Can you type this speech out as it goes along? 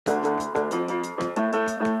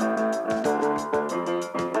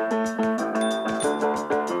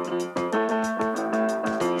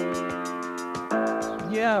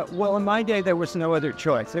Well, in my day, there was no other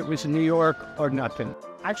choice. It was New York or nothing.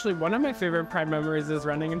 Actually, one of my favorite Pride memories is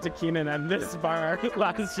running into Keenan at this bar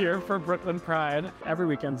last year for Brooklyn Pride. Every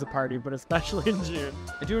weekend's a party, but especially in June.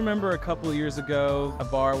 I do remember a couple of years ago, a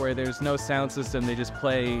bar where there's no sound system, they just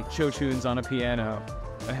play show tunes on a piano.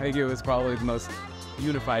 I think it was probably the most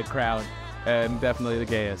unified crowd and definitely the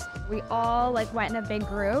gayest. We all went in a big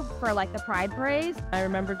group for the Pride Parade. I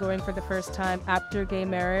remember going for the first time after gay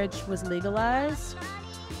marriage was legalized.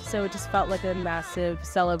 So it just felt like a massive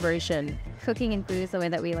celebration. Cooking and food is the way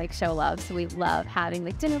that we show love. So we love having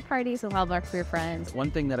dinner parties with all of our queer friends.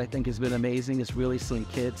 One thing that I think has been amazing is really seeing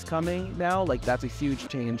kids coming now. That's a huge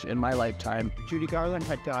change in my lifetime. Judy Garland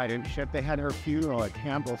had died, and they had her funeral at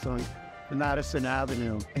Campbell's on Madison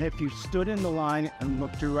Avenue. And if you stood in the line and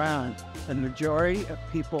looked around, the majority of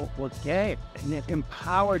people were gay, and it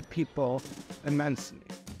empowered people immensely.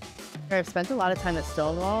 I've spent a lot of time at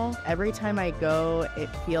Stonewall. Every time I go, it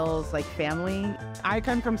feels like family. I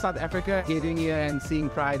come from South Africa. Getting here and seeing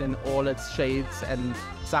Pride in all its shades and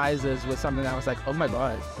sizes was something that was like, oh my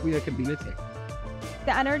God, we are a community.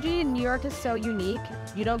 The energy in New York is so unique.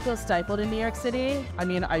 You don't feel stifled in New York City. I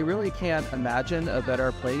mean, I really can't imagine a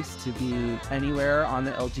better place to be anywhere on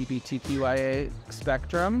the LGBTQIA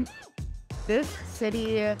spectrum. This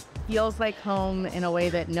city feels like home in a way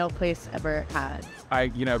that no place ever has. I,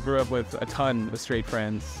 grew up with a ton of straight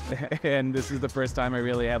friends, and this is the first time I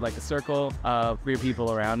really had a circle of queer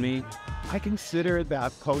people around me. I consider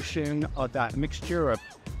that potion or that mixture of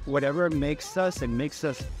whatever makes us and makes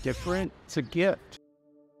us different, it's a gift.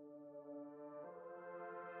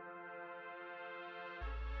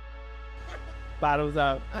 Bottoms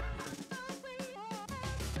up.